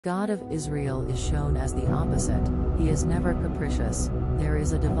God of Israel is shown as the opposite. He is never capricious, there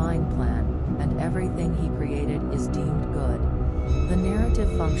is a divine plan, and everything he created is deemed good. The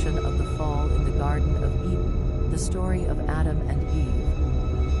narrative function of the fall in the Garden of Eden, the story of Adam and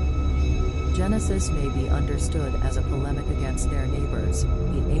Eve. Genesis may be understood as a polemic against their neighbors,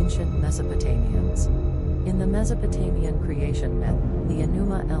 the ancient Mesopotamians. In the Mesopotamian creation myth, the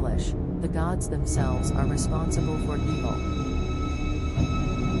Enuma Elish, the gods themselves are responsible for evil.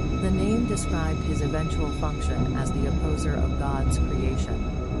 The name described his eventual function as the opposer of God's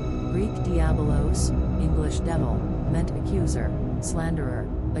creation. Greek diabolos, English devil, meant accuser, slanderer,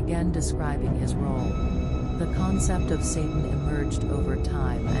 again describing his role. The concept of Satan emerged over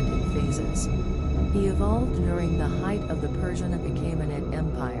time and in phases. He evolved during the height of the Persian and Achaemenid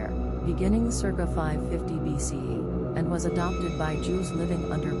Empire, beginning circa 550 BCE, and was adopted by Jews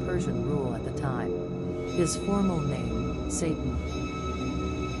living under Persian rule at the time. His formal name, Satan.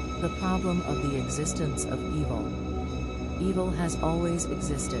 The problem of the existence of evil. Evil has always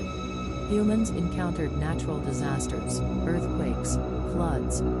existed. Humans encountered natural disasters, earthquakes,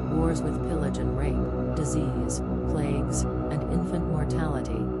 floods, wars with pillage and rape, disease, plagues, and infant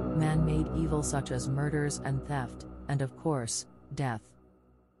mortality, man-made evil such as murders and theft, and of course, death.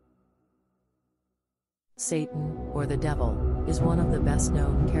 Satan, or the devil, is one of the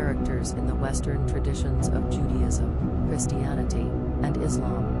best-known characters in the Western traditions of Judaism, Christianity, and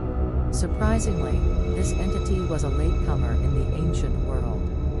Islam. Surprisingly, this entity was a latecomer in the ancient world.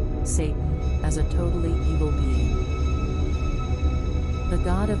 Satan, as a totally evil being. The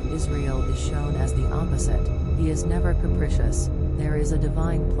God of Israel is shown as the opposite. He is never capricious, there is a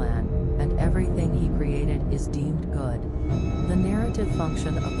divine plan, and everything he created is deemed good. The narrative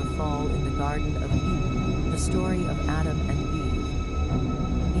function of the fall in the Garden of Eden, the story of Adam and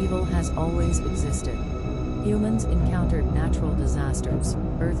Eve. Evil has always existed. Humans encountered natural disasters,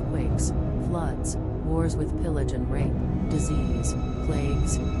 earthquakes, floods, wars with pillage and rape, disease,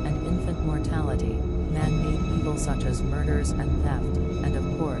 plagues, and infant mortality, man-made evil such as murders and theft, and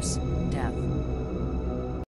of course, death.